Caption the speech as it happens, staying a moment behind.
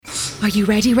Are you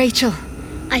ready, Rachel?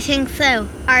 I think so.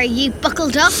 Are you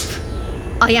buckled up?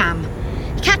 I am.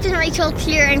 Captain Rachel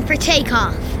clearing for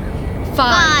takeoff.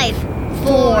 5,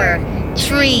 4,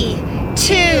 3,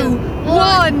 2,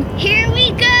 1. Here we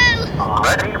go!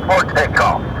 Ready for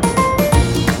takeoff.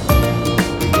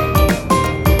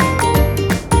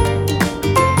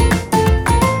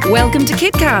 Welcome to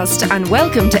KidCast and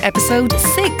welcome to episode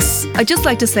 6. I'd just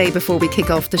like to say before we kick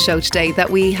off the show today that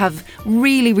we have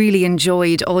really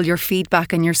enjoyed all your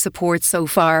feedback and your support so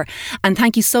far. And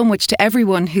thank you so much to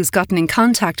everyone who's gotten in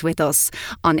contact with us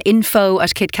on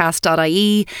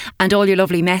info@kidcast.ie and all your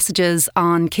lovely messages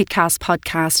on KidCast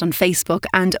Podcast on Facebook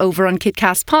and over on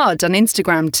KidCast Pod on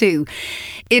Instagram too.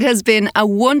 It has been a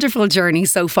wonderful journey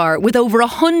so far with over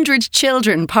 100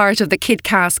 children part of the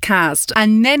KidCast cast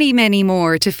and many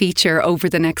more to feature over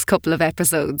the next couple of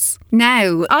episodes.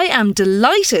 Now, I am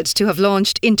delighted to have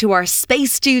launched into our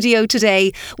space studio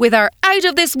today with our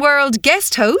out-of-this-world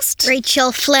guest host,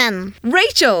 Rachel Flynn.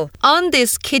 Rachel, on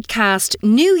this KidCast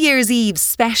New Year's Eve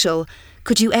special,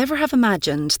 could you ever have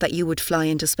imagined that you would fly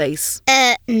into space?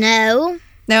 No.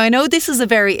 Now, I know this is a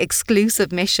very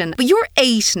exclusive mission, but you're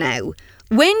 8 now.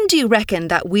 When do you reckon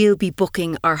that we'll be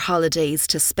booking our holidays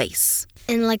to space?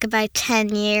 In about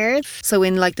 10 years. So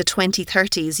in the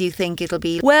 2030s, you think it'll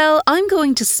be, well, I'm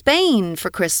going to Spain for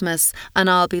Christmas, and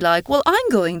I'll be like, well, I'm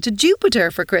going to Jupiter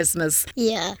for Christmas.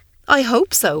 Yeah. I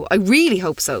hope so. I really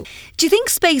hope so. Do you think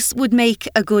space would make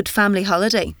a good family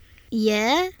holiday?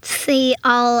 Yeah. See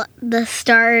all the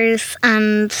stars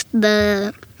and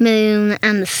the moon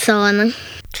and the sun.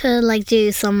 To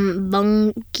do some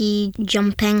bungee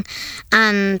jumping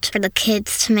and for the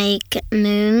kids to make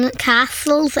moon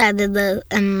castles out of the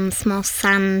small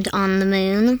sand on the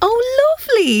moon. Oh,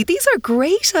 lovely. These are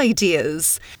great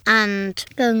ideas. And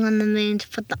going on the moon to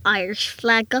put the Irish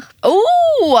flag up.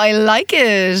 Oh, I like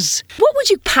it. What would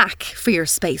you pack for your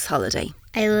space holiday?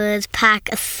 I would pack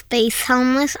a space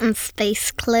helmet and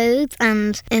space clothes,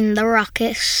 and in the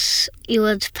rocket you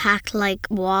would pack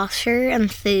water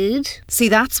and food. See,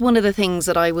 that's one of the things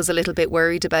that I was a little bit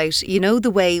worried about. You know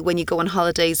the way when you go on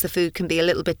holidays the food can be a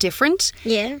little bit different?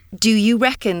 Yeah. Do you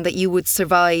reckon that you would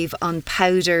survive on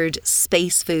powdered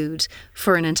space food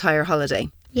for an entire holiday?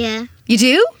 Yeah. You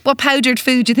do? What powdered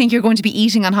food do you think you're going to be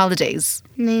eating on holidays?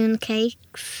 Moon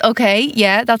cakes. Okay,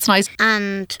 yeah, that's nice.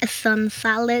 And a sun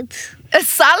salad. A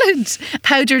salad!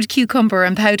 Powdered cucumber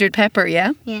and powdered pepper,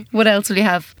 yeah? Yeah. What else will you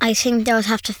have? I think they would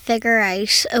have to figure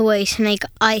out a way to make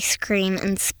ice cream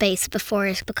in space before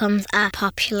it becomes a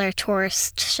popular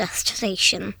tourist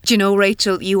destination. Do you know,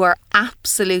 Rachel, you are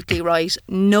absolutely right.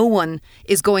 No one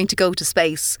is going to go to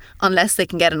space unless they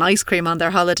can get an ice cream on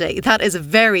their holiday. That is a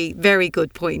very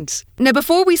good point. Now,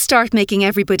 before we start making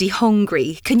everybody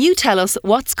hungry, can you tell us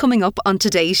what's coming up on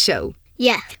today's show?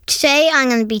 Yeah, today I'm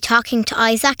going to be talking to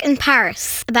Isaac in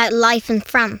Paris about life in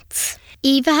France.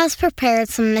 Eva has prepared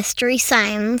some mystery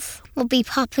sounds. We'll be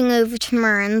popping over to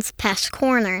Muireann's Pet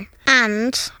Corner.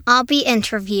 And I'll be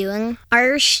interviewing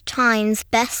Irish Times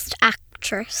Best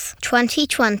Actress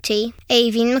 2020,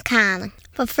 Aoibheann McCann.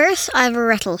 But first, I have a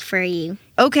riddle for you.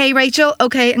 Okay, Rachel.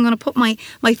 Okay, I'm going to put my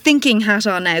thinking hat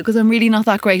on now because I'm really not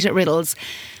that great at riddles.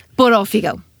 But off you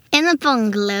go. In a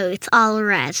bungalow, it's all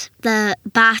red. The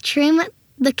bathroom,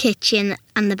 the kitchen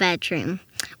and the bedroom.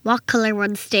 What colour were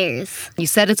the stairs? You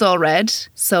said it's all red,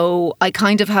 so I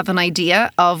kind of have an idea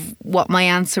of what my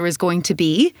answer is going to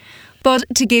be. But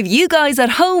to give you guys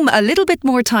at home a little bit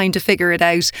more time to figure it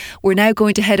out, we're now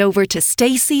going to head over to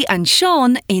Stacey and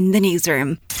Sean in the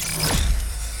newsroom.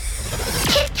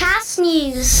 KidCast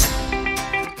News.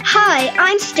 Hi,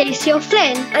 I'm Stacey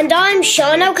O'Flynn. And I'm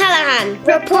Sean O'Callaghan,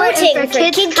 reporting for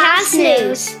KidCast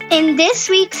News. In this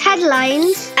week's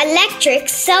headlines: Electric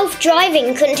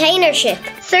self-driving container ship.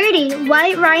 30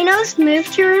 white rhinos move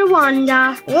to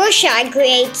Rwanda. Russia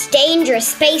creates dangerous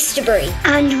space debris.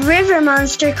 And river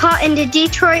monster caught in the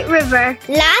Detroit River.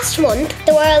 Last month,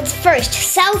 the world's first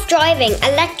self-driving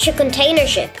electric container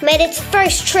ship made its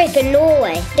first trip in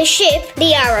Norway. The ship, the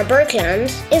Yara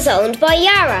Birkeland, is owned by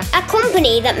Yara, a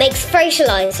company that makes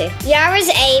fertilizer. Yara's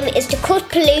aim is to cut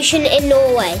pollution in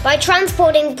Norway by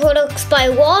transporting products by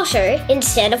water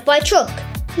instead of by truck.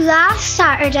 Last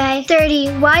Saturday,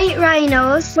 30 white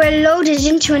rhinos were loaded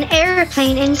into an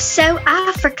airplane in South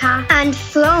Africa and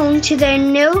flown to their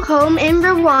new home in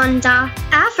Rwanda.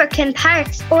 African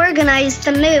Parks organised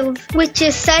the move, which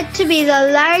is said to be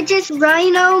the largest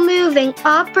rhino moving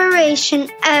operation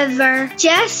ever.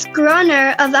 Jess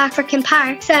Grunner of African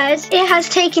Parks says it has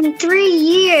taken 3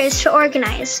 years to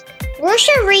organise.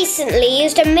 Russia recently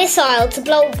used a missile to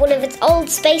blow up one of its old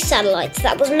space satellites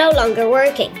that was no longer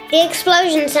working. The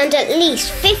explosion sent at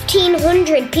least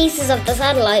 1,500 pieces of the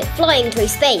satellite flying through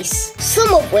space,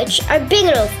 some of which are big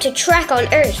enough to track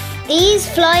on Earth. These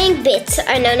flying bits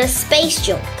are known as space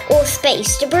junk or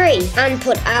space debris and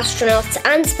put astronauts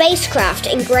and spacecraft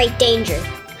in great danger.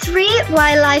 3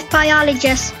 wildlife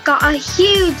biologists got a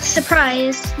huge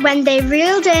surprise when they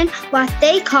reeled in what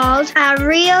they called a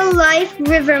real-life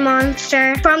river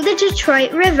monster from the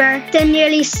Detroit River. The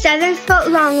nearly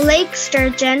 7-foot-long lake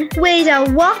sturgeon weighed a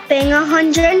whopping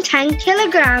 110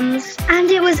 kilograms,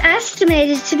 and it was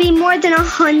estimated to be more than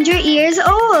 100 years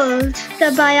old.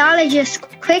 The biologists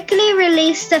quickly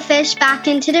released the fish back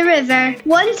into the river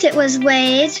once it was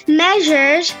weighed,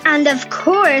 measured, and of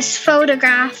course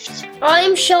photographed.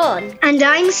 I'm Sean. And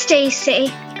I'm Stacey.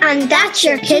 And that's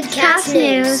your KidCast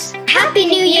News. Happy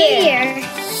New Year!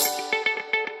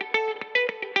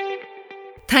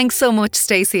 Thanks so much,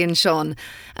 Stacey and Sean.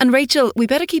 And Rachel, we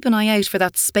better keep an eye out for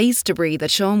that space debris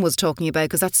that Sean was talking about,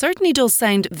 because that certainly does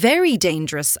sound very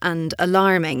dangerous and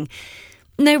alarming.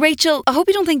 Now, Rachel, I hope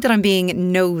you don't think that I'm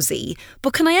being nosy,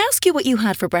 but can I ask you what you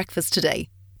had for breakfast today?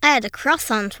 I had a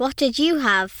croissant. What did you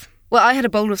have? Well, I had a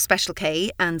bowl of Special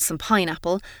K and some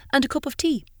pineapple and a cup of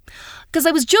tea. Because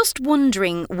I was just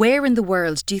wondering, where in the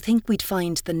world do you think we'd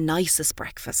find the nicest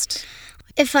breakfast?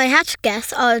 If I had to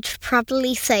guess, I'd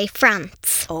probably say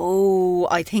France. Oh,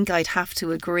 I think I'd have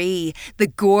to agree. The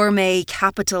gourmet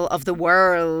capital of the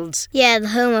world. Yeah, the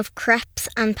home of crepes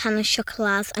and pain au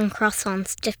chocolat and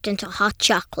croissants dipped into hot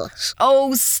chocolate.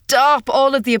 Oh, stop.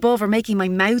 All of the above are making my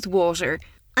mouth water.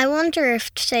 I wonder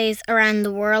if today's Around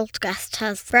the World guest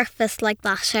has breakfast like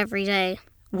that every day.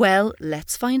 Well,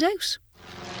 let's find out.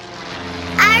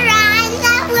 Around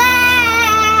the World!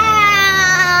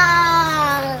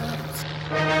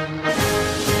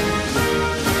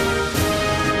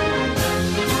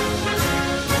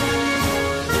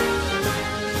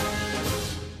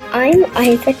 I'm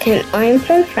Isaac and I'm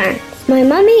from France. My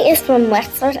mummy is from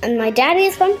Wexford and my daddy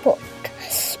is from Cork.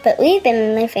 But we've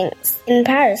been living in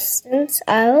Paris since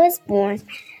I was born.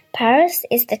 Paris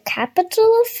is the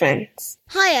capital of France.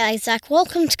 Hi Isaac,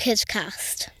 welcome to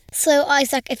KidCast. So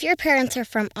Isaac, if your parents are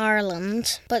from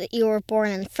Ireland, but you were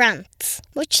born in France,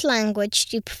 which language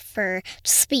do you prefer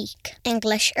to speak,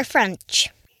 English or French?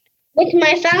 With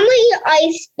my family,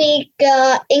 I speak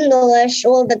English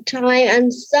all the time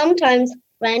and sometimes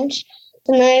French.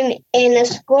 When I'm in a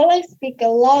school, I speak a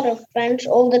lot of French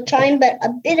all the time, but a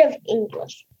bit of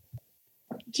English.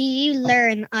 Do you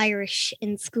learn Irish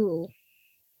in school?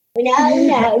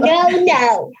 No.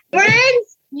 French,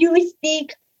 you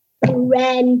speak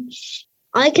French.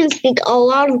 I can speak a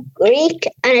lot of Greek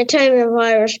and a tiny bit of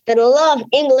Irish, but a lot of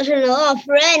English and a lot of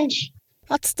French.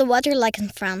 What's the weather like in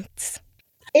France?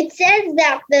 It says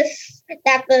that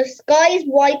the sky is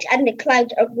white and the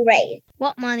clouds are grey.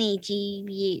 What money do you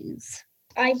use?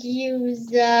 I use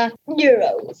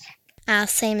euros.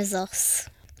 Same as us.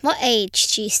 What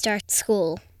age do you start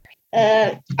school?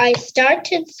 I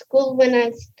started school when I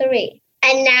was 3,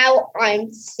 and now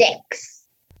I'm 6.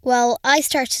 Well, I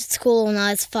started school when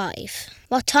I was 5.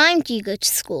 What time do you go to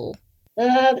school?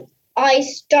 I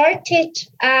started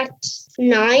at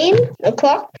 9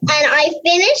 o'clock, and I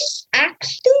finish at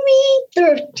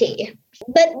 3:30.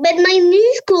 But my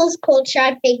new school is called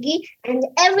Sharp Piggy, and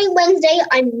every Wednesday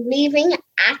I'm leaving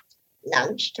at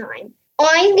lunchtime.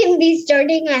 I'm going to be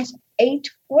starting at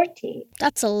 8:40.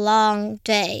 That's a long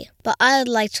day, but I'd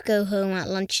like to go home at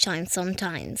lunchtime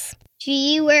sometimes. Do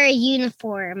you wear a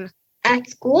uniform? At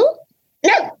school?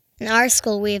 No. In our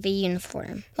school we have a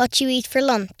uniform. What do you eat for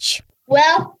lunch?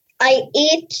 Well, I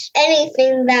eat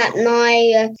anything that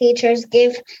my teachers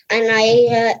give, and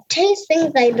I taste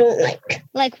things I don't like.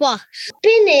 Like what?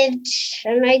 Spinach,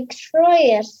 and I try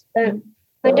it, but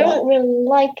I don't really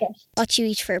like it. What do you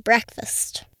eat for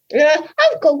breakfast? I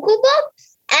have Cocoa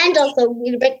Pops, and also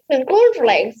Weetabix and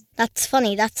cornflakes. That's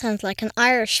funny, that sounds like an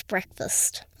Irish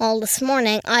breakfast. Well, this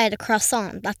morning I had a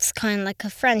croissant. That's kind of like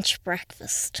a French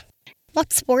breakfast.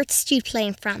 What sports do you play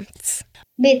in France?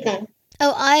 Bacon.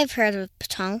 Oh, I've heard of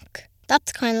pétanque.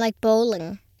 That's kind of like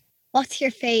bowling. What's your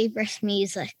favourite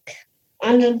music?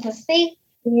 Under the Sea,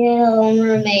 Little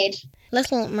Mermaid.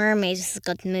 Little Mermaid is a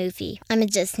good movie. I'm a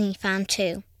Disney fan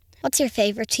too. What's your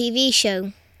favourite TV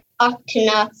show?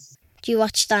 Octonauts. Do you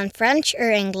watch that in French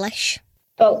or English?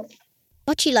 Both.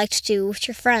 What do you like to do with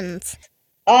your friends?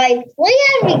 I play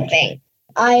everything.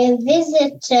 I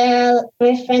visit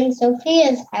my friend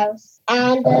Sophia's house,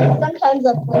 and sometimes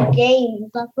I play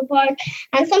games at the park,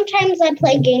 and sometimes I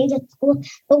play games at school.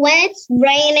 But when it's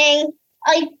raining,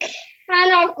 I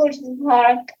cannot go to the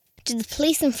park. Do the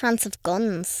police in France have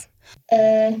guns?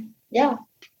 Yeah.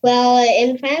 Well,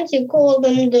 in France you call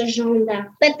them the gendarmes,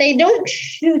 but they don't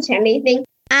shoot anything.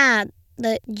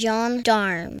 The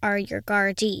gendarmes are your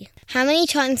Gardaí. How many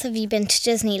times have you been to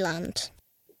Disneyland?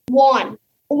 One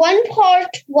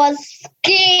part was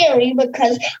scary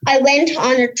because I went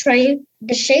on a train.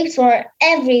 The shapes were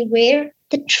everywhere.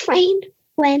 The train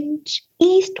went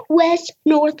east, west,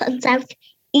 north and south.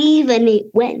 Even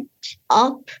it went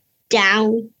up,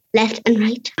 down, left and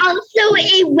right. Also,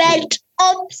 it went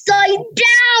upside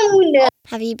down.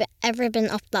 Have you ever been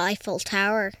up the Eiffel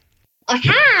Tower? I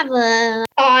have.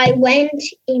 I went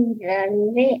in the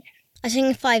lift. I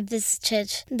think if I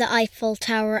visited the Eiffel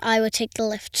Tower, I would take the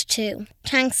lift too.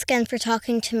 Thanks again for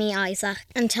talking to me, Isaac,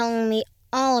 and telling me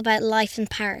all about life in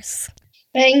Paris.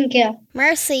 Thank you.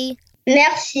 Merci.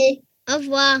 Merci. Au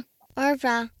revoir. Au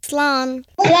revoir. Slán.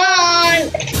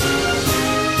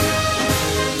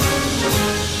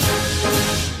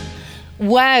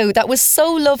 Wow, that was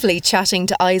so lovely chatting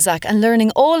to Isaac and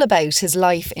learning all about his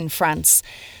life in France.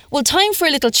 Well, time for a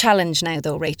little challenge now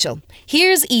though, Rachel.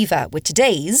 Here's Eva with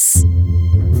today's...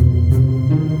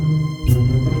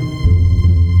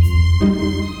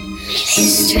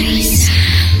 Mystery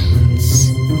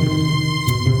Sounds.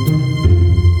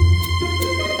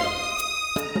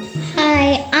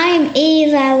 Hi, I'm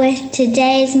Eva with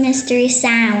today's Mystery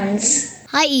Sounds.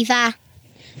 Hi, Eva.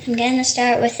 I'm going to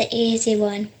start with the easy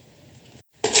one.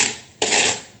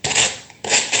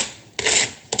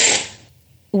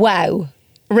 Wow.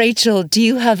 Rachel, do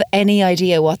you have any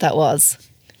idea what that was?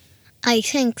 I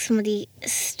think somebody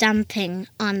stamping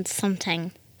on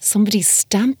something. Somebody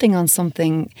stamping on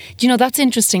something. Do you know, that's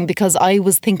interesting because I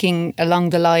was thinking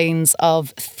along the lines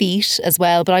of feet as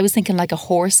well, but I was thinking like a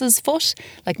horse's foot,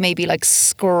 like maybe like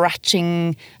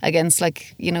scratching against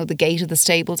like, you know, the gate of the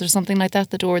stables or something like that,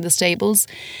 the door of the stables.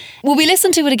 Will we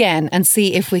listen to it again and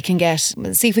see if we can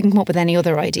come up with any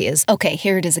other ideas? Okay,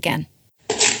 here it is again.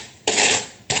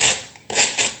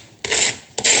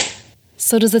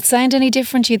 So does it sound any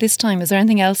different to you this time? Is there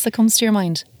anything else that comes to your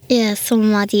mind? Yeah,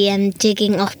 somebody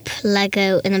digging up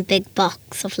Lego in a big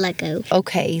box of Lego.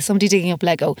 Okay, somebody digging up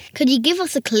Lego. Could you give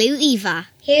us a clue, Eva?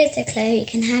 Here's a clue. You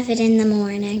can have it in the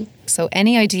morning. So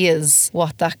any ideas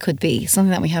what that could be?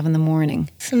 Something that we have in the morning.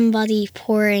 Somebody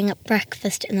pouring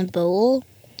breakfast in a bowl.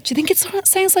 Do you think it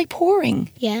sounds like pouring?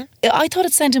 Yeah. I thought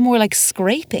it sounded more like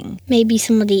scraping. Maybe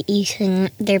somebody eating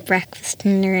their breakfast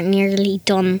and they're nearly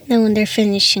done. No, when they're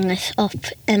finishing it up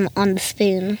on the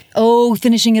spoon. Oh,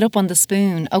 finishing it up on the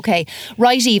spoon. Okay.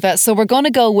 Right, Eva. So we're going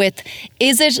to go with,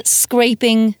 is it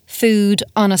scraping food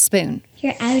on a spoon?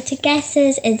 You're out of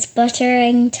guesses. It's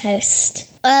buttering toast.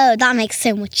 Oh, that makes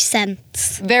so much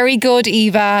sense. Very good,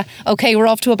 Eva. Okay, we're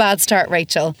off to a bad start,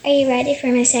 Rachel. Are you ready for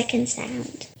my second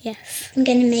sound? Yes. I'm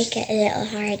going to make it a little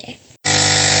harder.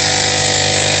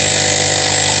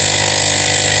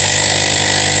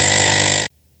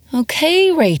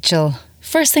 Okay, Rachel.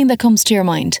 First thing that comes to your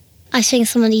mind? I think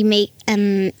somebody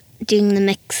doing the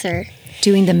mixer.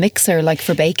 Doing the mixer, like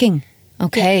for baking?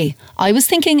 Okay. Yeah. I was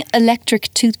thinking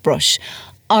electric toothbrush.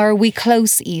 Are we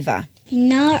close, Eva?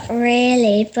 Not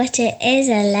really, but it is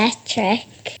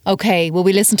electric. Okay, will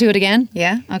we listen to it again?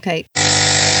 Yeah? Okay.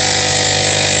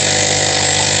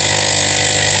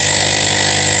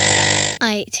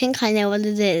 I think I know what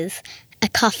it is. A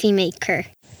coffee maker.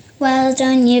 Well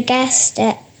done, you guessed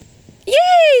it.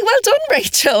 Yay! Well done,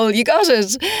 Rachel. You got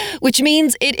it. Which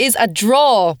means it is a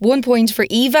draw. 1 point for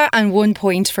Eva and 1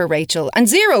 point for Rachel. And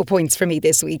 0 points for me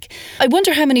this week. I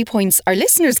wonder how many points our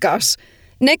listeners got.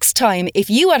 Next time, if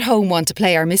you at home want to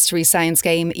play our Mystery Sounds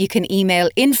game, you can email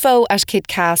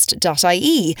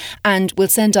info@kidcast.ie and we'll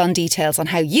send on details on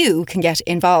how you can get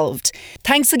involved.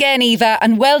 Thanks again, Eva,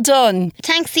 and well done.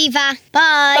 Thanks, Eva.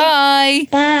 Bye.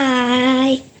 Bye.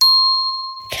 Bye.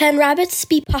 Can rabbits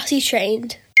be potty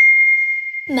trained?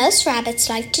 Most rabbits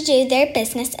like to do their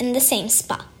business in the same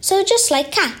spot. So just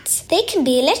like cats, they can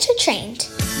be litter trained.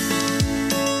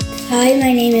 Hi,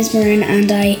 my name is Muireann and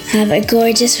I have a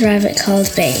gorgeous rabbit called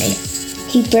Bailey.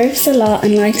 He burps a lot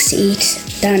and likes to eat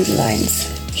dandelions.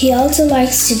 He also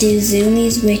likes to do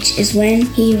zoomies, which is when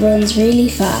he runs really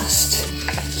fast.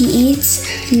 He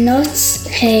eats nuts,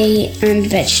 hay and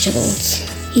vegetables.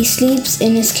 He sleeps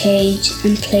in his cage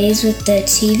and plays with the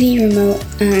TV remote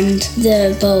and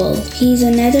the bowl. He's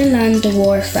a Netherland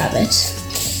dwarf rabbit.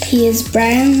 He is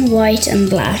brown, white and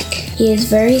black. He is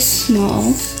very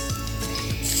small.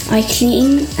 I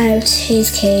clean out his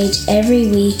cage every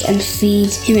week and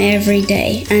feed him every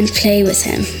day and play with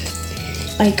him.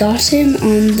 I got him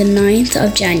on the 9th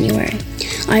of January.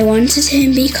 I wanted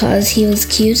him because he was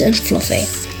cute and fluffy.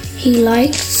 He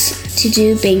likes to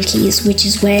do binkies, which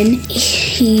is when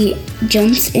he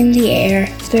jumps in the air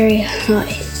very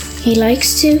high. He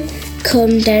likes to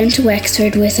come down to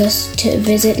Wexford with us to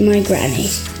visit my granny.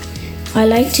 I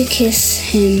like to kiss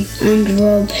him and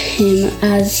rub him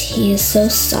as he is so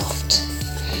soft.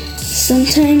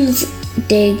 Sometimes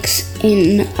digs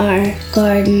in our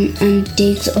garden and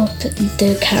digs up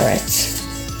the carrots.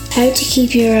 How to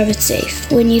keep your rabbit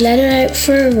safe. When you let it out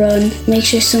for a run, make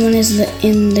sure someone is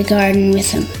in the garden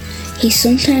with him. He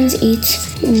sometimes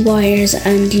eats wires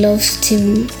and loves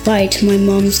to bite my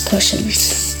mum's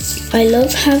cushions. I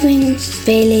love having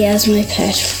Bailey as my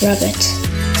pet rabbit.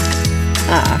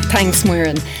 Thanks,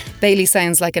 Muireann. Bailey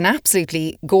sounds like an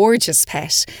absolutely gorgeous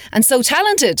pet and so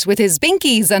talented with his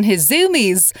binkies and his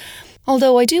zoomies.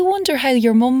 Although I do wonder how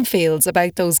your mum feels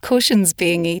about those cushions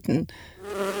being eaten.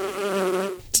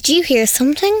 Did you hear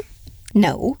something?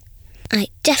 No. I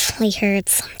definitely heard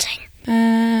something.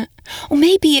 Or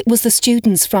maybe it was the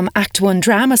students from Act 1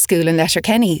 Drama School in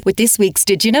Letterkenny with this week's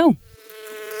Did You Know?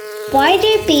 Why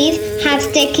do bees have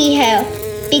sticky hair?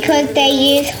 Because they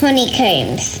use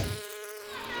honeycombs.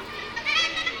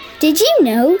 Did you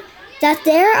know that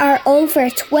there are over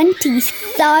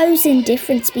 20,000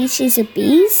 different species of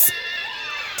bees?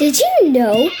 Did you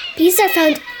know bees are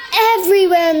found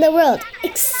everywhere in the world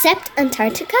except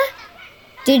Antarctica?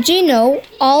 Did you know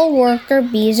all worker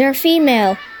bees are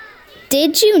female?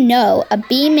 Did you know a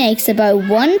bee makes about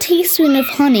 1 teaspoon of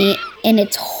honey in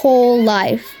its whole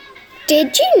life?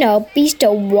 Did you know bees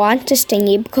don't want to sting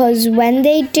you because when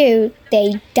they do,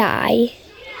 they die?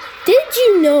 Did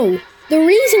you know the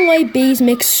reason why bees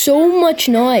make so much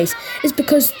noise is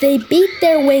because they beat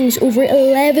their wings over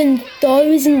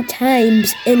 11,000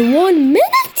 times in 1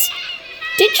 minute?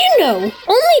 Did you know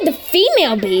only the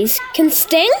female bees can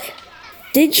sting?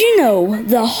 Did you know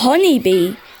the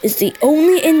honeybee is the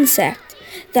only insect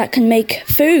that can make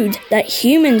food that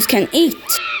humans can eat?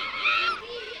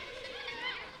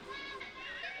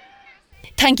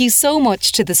 Thank you so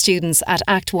much to the students at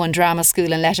Act 1 Drama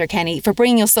School in Letterkenny for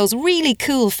bringing us those really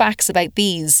cool facts about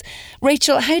bees.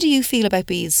 Rachel, how do you feel about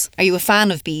bees? Are you a fan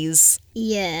of bees?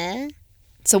 Yeah.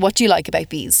 So what do you like about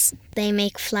bees? They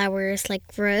make flowers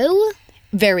grow.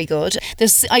 Very good.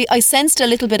 I sensed a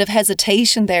little bit of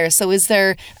hesitation there. So is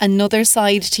there another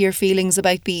side to your feelings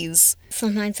about bees?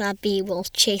 Sometimes that bee will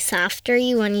chase after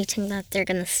you when you think that they're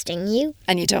going to sting you.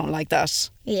 And you don't like that?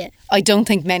 Yeah. I don't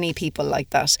think many people like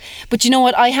that. But you know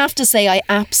what? I have to say I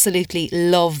absolutely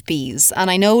love bees.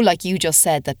 And I know, like you just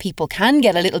said, that people can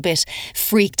get a little bit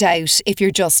freaked out if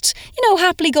you're just,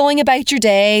 happily going about your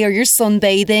day or you're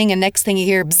sunbathing and next thing you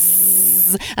hear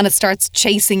bzzz and it starts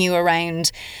chasing you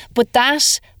around. But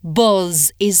that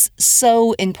buzz is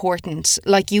so important,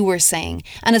 like you were saying.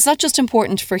 And it's not just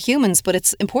important for humans, but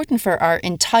it's important for our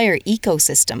entire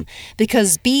ecosystem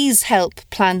because bees help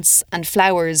plants and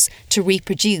flowers to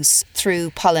reproduce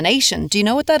through pollination. Do you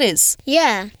know what that is?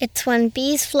 Yeah, it's when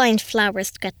bees fly into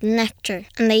flowers to get the nectar,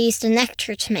 and they use the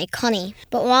nectar to make honey.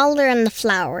 But while they're in the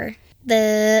flower,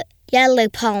 the yellow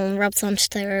pollen rubs onto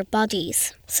their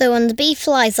bodies. So when the bee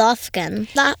flies off again,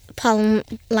 that pollen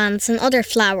lands in other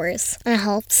flowers and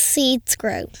helps seeds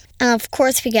grow. And of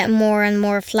course we get more and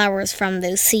more flowers from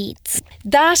those seeds.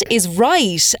 That is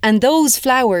right. And those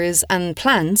flowers and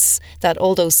plants that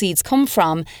all those seeds come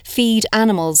from feed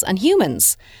animals and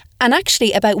humans. And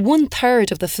actually about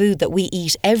 1/3 of the food that we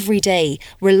eat every day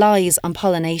relies on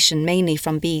pollination, mainly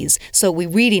from bees. So we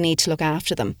really need to look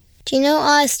after them. Do you know what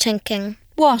I was thinking?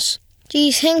 What? Do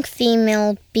you think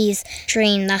female bees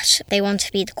dream that they want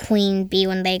to be the queen bee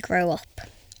when they grow up?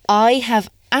 I have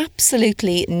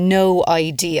absolutely no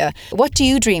idea. What do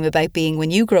you dream about being when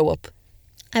you grow up?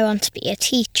 I want to be a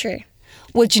teacher.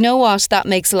 Well, do you know what? That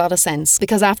makes a lot of sense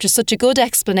because after such a good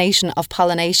explanation of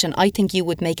pollination, I think you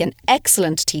would make an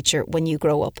excellent teacher when you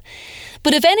grow up.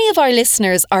 But if any of our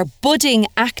listeners are budding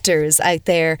actors out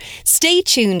there, stay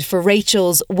tuned for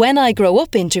Rachel's When I Grow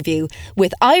Up interview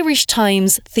with Irish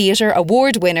Times Theatre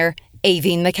Award winner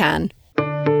Aoibheann McCann.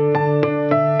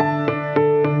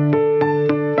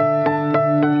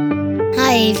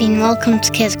 Hi Aoibheann, welcome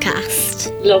to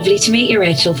KidCast. Lovely to meet you,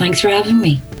 Rachel. Thanks for having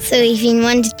me. So Aoibheann,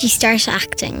 when did you start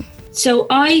acting? So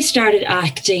I started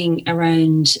acting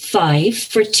around 5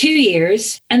 for 2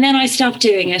 years and then I stopped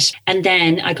doing it and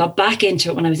then I got back into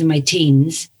it when I was in my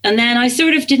teens. And then I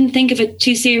sort of didn't think of it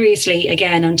too seriously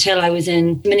again until I was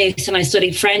in Maynooth and I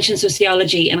studied French and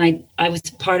sociology and I was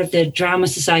part of the drama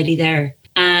society there.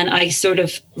 And I sort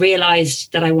of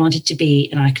realised that I wanted to be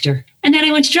an actor. And then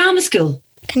I went to drama school.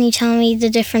 Can you tell me the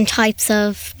different types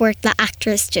of work that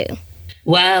actors do?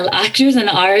 Well, actors in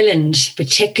Ireland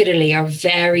particularly are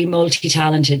very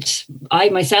multi-talented. I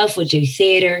myself would do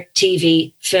theatre,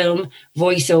 TV, film,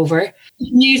 voiceover,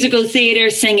 musical theatre,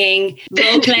 singing,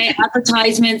 role play,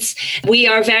 advertisements. We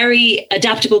are very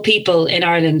adaptable people in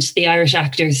Ireland, the Irish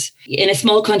actors. In a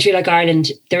small country like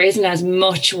Ireland, there isn't as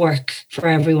much work for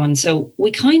everyone. So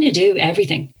we kind of do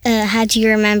everything. How do you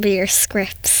remember your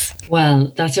scripts?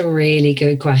 Well, that's a really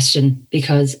good question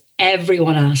because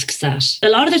everyone asks that. A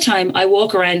lot of the time I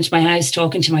walk around my house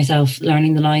talking to myself,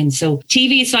 learning the lines. So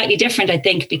TV is slightly different, I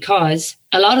think, because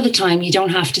a lot of the time you don't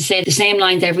have to say the same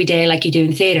lines every day like you do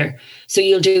in theatre. So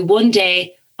you'll do one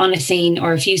day on a scene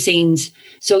or a few scenes.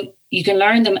 So you can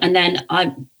learn them and then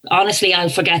I'll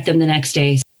forget them the next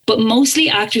day. But mostly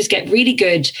actors get really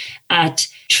good at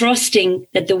trusting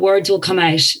that the words will come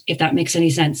out, if that makes any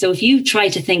sense. So if you try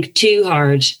to think too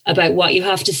hard about what you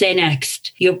have to say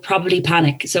next, you'll probably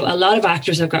panic. So a lot of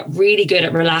actors have got really good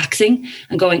at relaxing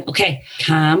and going, okay,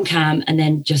 calm, and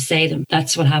then just say them.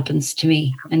 That's what happens to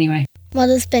me anyway. What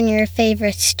has been your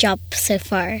favourite job so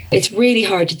far? It's really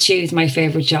hard to choose my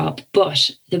favourite job, but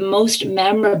the most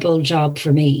memorable job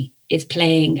for me is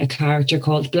playing a character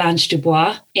called Blanche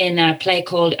Dubois in a play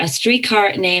called A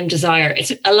Streetcar Named Desire.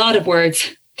 It's a lot of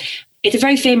words. It's a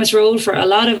very famous role for a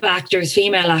lot of actors.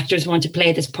 Female actors want to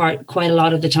play this part quite a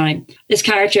lot of the time. This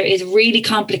character is really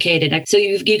complicated. So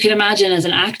you can imagine as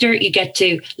an actor, you get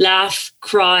to laugh,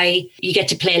 cry, you get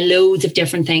to play loads of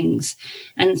different things.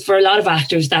 And for a lot of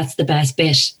actors, that's the best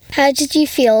bit. How did you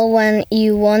feel when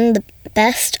you won the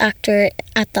Best Actor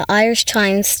at the Irish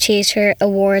Times Theatre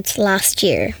Awards last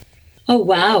year? Oh,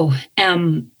 wow.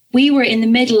 We were in the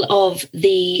middle of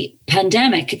the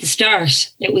pandemic at the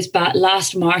start. It was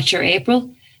last March or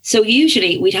April. So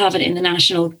usually we'd have it in the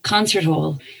National Concert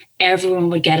Hall. Everyone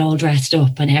would get all dressed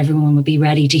up and everyone would be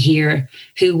ready to hear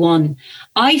who won.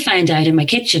 I found out in my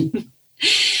kitchen.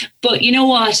 But you know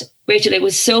what, Rachel, it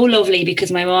was so lovely because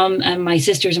my mum and my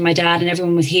sisters and my dad and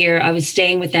everyone was here. I was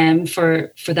staying with them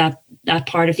for that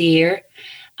part of the year.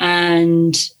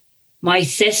 And my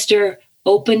sister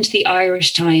opened the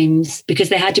Irish Times because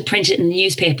they had to print it in the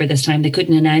newspaper this time. They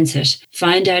couldn't announce it.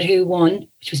 Found out who won,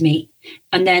 which was me.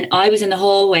 And then I was in the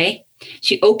hallway.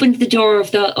 She opened the door of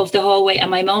the hallway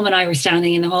and my mum and I were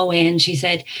standing in the hallway and she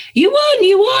said, you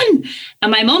won.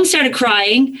 And my mum started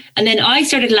crying and then I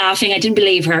started laughing. I didn't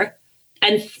believe her.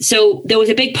 And so there was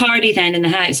a big party then in the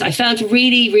house. I felt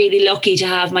really, really lucky to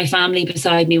have my family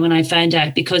beside me when I found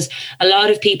out because a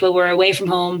lot of people were away from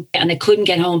home and they couldn't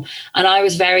get home. And I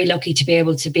was very lucky to be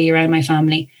able to be around my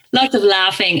family. Lots of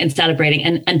laughing and celebrating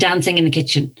and dancing in the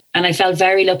kitchen. And I felt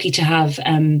very lucky to have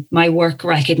my work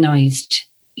recognised.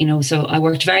 You know, so I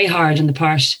worked very hard on the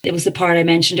part. It was the part I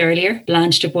mentioned earlier,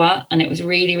 Blanche Dubois, and it was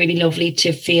really, really lovely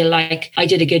to feel like I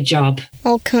did a good job.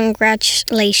 Well,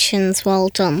 congratulations, well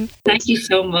done. Thank you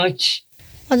so much.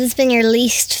 What has been your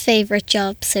least favourite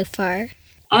job so far?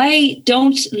 I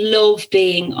don't love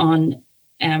being on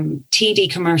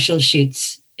TV commercial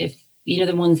shoots. If you know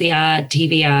the ones, the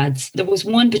TV ads. There was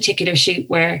one particular shoot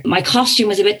where my costume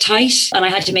was a bit tight and I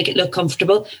had to make it look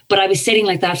comfortable, but I was sitting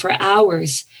like that for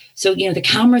hours. So, you know, the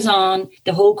camera's on,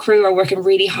 the whole crew are working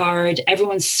really hard.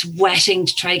 Everyone's sweating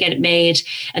to try to get it made.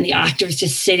 And the actor's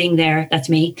just sitting there, that's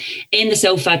me, in the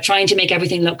sofa, trying to make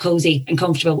everything look cozy and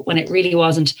comfortable when it really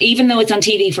wasn't. Even though it's on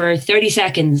TV for 30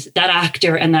 seconds, that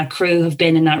actor and that crew have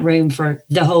been in that room for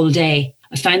the whole day.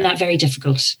 I found that very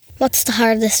difficult. What's the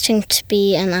hardest thing to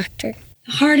be an actor?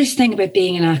 The hardest thing about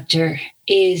being an actor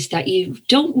is that you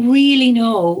don't really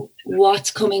know what's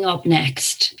coming up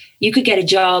next. You could get a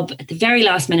job at the very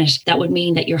last minute that would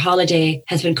mean that your holiday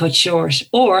has been cut short,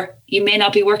 or you may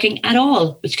not be working at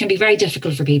all, which can be very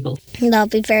difficult for people. That'll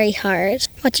be very hard.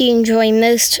 What do you enjoy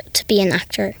most to be an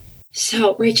actor?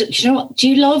 So, Rachel, you know what? Do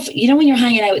you love, you know, when you're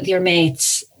hanging out with your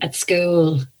mates at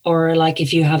school, or like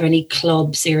if you have any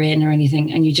clubs you're in or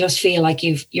anything, and you just feel like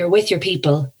you're with your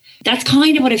people? That's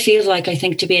kind of what it feels like, I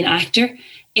think, to be an actor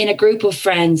in a group of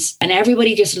friends, and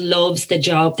everybody just loves the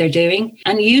job they're doing.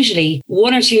 And usually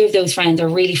one or two of those friends are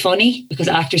really funny, because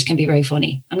actors can be very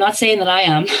funny. I'm not saying that I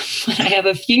am, but I have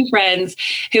a few friends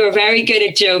who are very good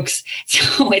at jokes.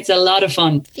 So it's a lot of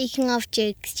fun. Speaking of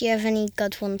jokes, do you have any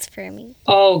good ones for me?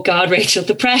 Oh God, Rachel,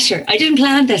 the pressure. I didn't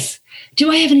plan this.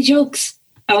 Do I have any jokes?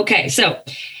 Okay, so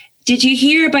did you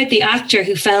hear about the actor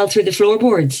who fell through the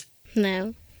floorboards?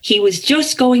 No. He was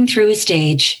just going through a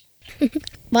stage.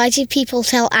 Why do people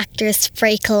tell actors to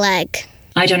break a leg?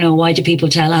 I don't know. Why do people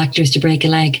tell actors to break a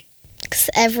leg? Because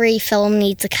every film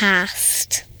needs a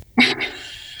cast.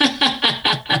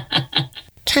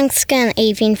 Thanks again,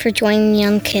 Aoibheann, for joining me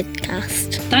on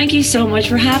KidCast. Thank you so much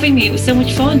for having me. It was so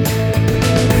much fun.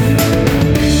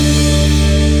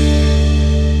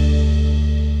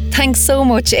 Thanks so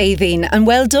much, Aoibheann, and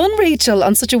well done, Rachel,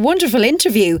 on such a wonderful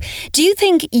interview. Do you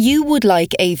think you would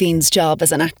like Aoibheann's job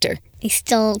as an actor? I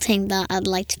still think that I'd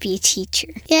like to be a teacher.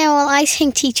 Yeah, well, I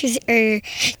think teachers are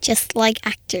just like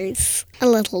actors, a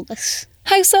little bit.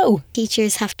 How so?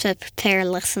 Teachers have to prepare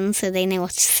lessons so they know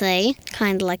what to say,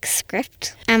 kind of like a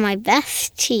script. And my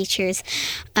best teachers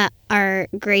are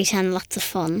great and lots of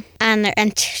fun. And they're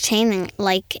entertaining,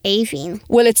 like Aoibheann.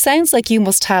 Well, it sounds like you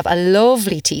must have a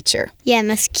lovely teacher. Yeah,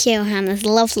 Miss Callaghan is a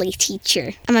lovely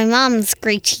teacher. And my mum's a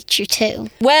great teacher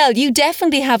too. Well, you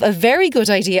definitely have a very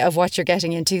good idea of what you're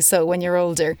getting into, so when you're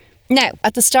older. Now,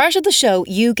 at the start of the show,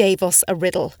 you gave us a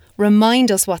riddle. Remind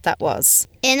us what that was.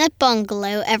 In a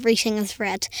bungalow, everything is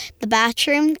red. The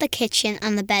bathroom, the kitchen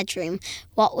and the bedroom.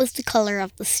 What was the colour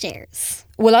of the stairs?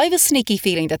 Well, I have a sneaky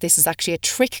feeling that this is actually a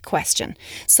trick question.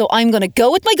 So I'm going to go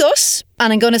with my gut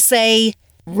and I'm going to say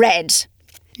red.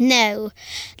 No,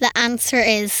 the answer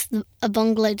is a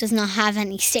bungalow does not have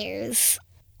any stairs.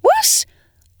 What?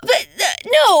 But,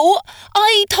 no,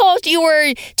 I thought you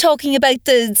were talking about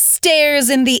the stairs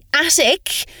in the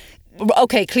attic.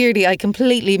 Okay, clearly I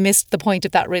completely missed the point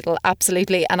of that riddle,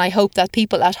 absolutely, and I hope that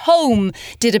people at home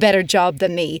did a better job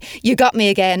than me. You got me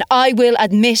again. I will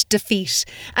admit defeat.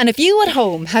 And if you at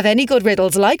home have any good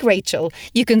riddles like Rachel,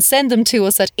 you can send them to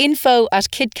us at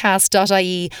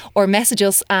info@kidcast.ie or message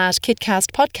us at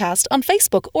KidCast Podcast on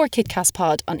Facebook or KidCast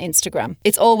Pod on Instagram.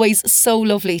 It's always so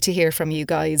lovely to hear from you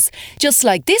guys. Just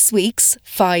like this week's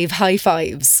 5 high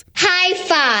fives. High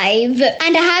five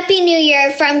and a happy new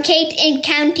year from Kate in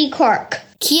County Cork.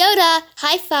 Kia ora,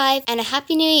 high five, and a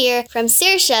happy new year from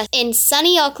Céire in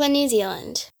sunny Auckland, New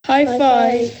Zealand. High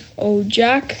five, oh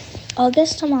Jack.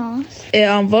 August Tomas.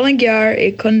 An Volungear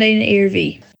I Condain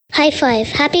Irvi. High five,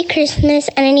 happy Christmas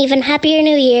and an even happier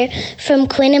new year from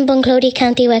Quinn in Bunclody,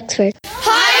 County Wexford.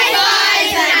 High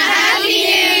five and a happy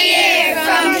new year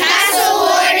from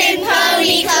Castlewarden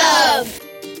Pony Club.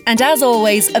 And as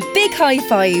always, a big high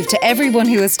five to everyone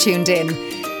who has tuned in.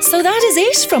 So that is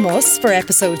it from us for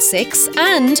episode 6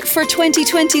 and for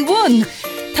 2021.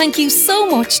 Thank you so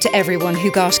much to everyone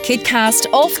who got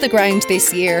KidCast off the ground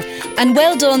this year, and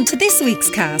well done to this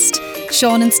week's cast.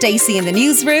 Sean and Stacey in the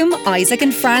newsroom, Isaac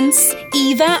and France,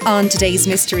 Eva on today's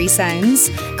Mystery Sounds,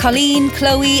 Cailín,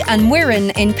 Chloe and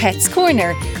Muireann in Pet's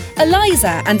Corner,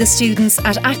 Eliza and the students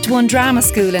at Act 1 Drama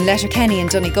School in Letterkenny in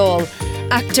Donegal,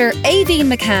 actor Aoibheann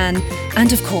McCann,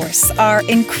 and of course, our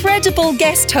incredible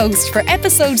guest host for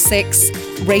episode 6,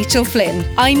 Rachel Flynn.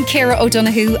 I'm Ciara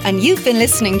O'Donoghue and you've been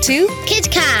listening to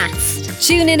KidCast.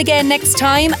 Tune in again next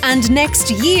time and next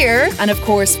year. And of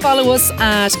course, follow us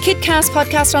at KidCast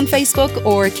Podcast on Facebook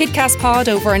or KidCast Pod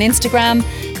over on Instagram.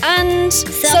 And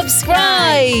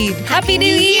subscribe. Happy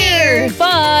New Year.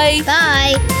 Bye.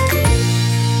 Bye.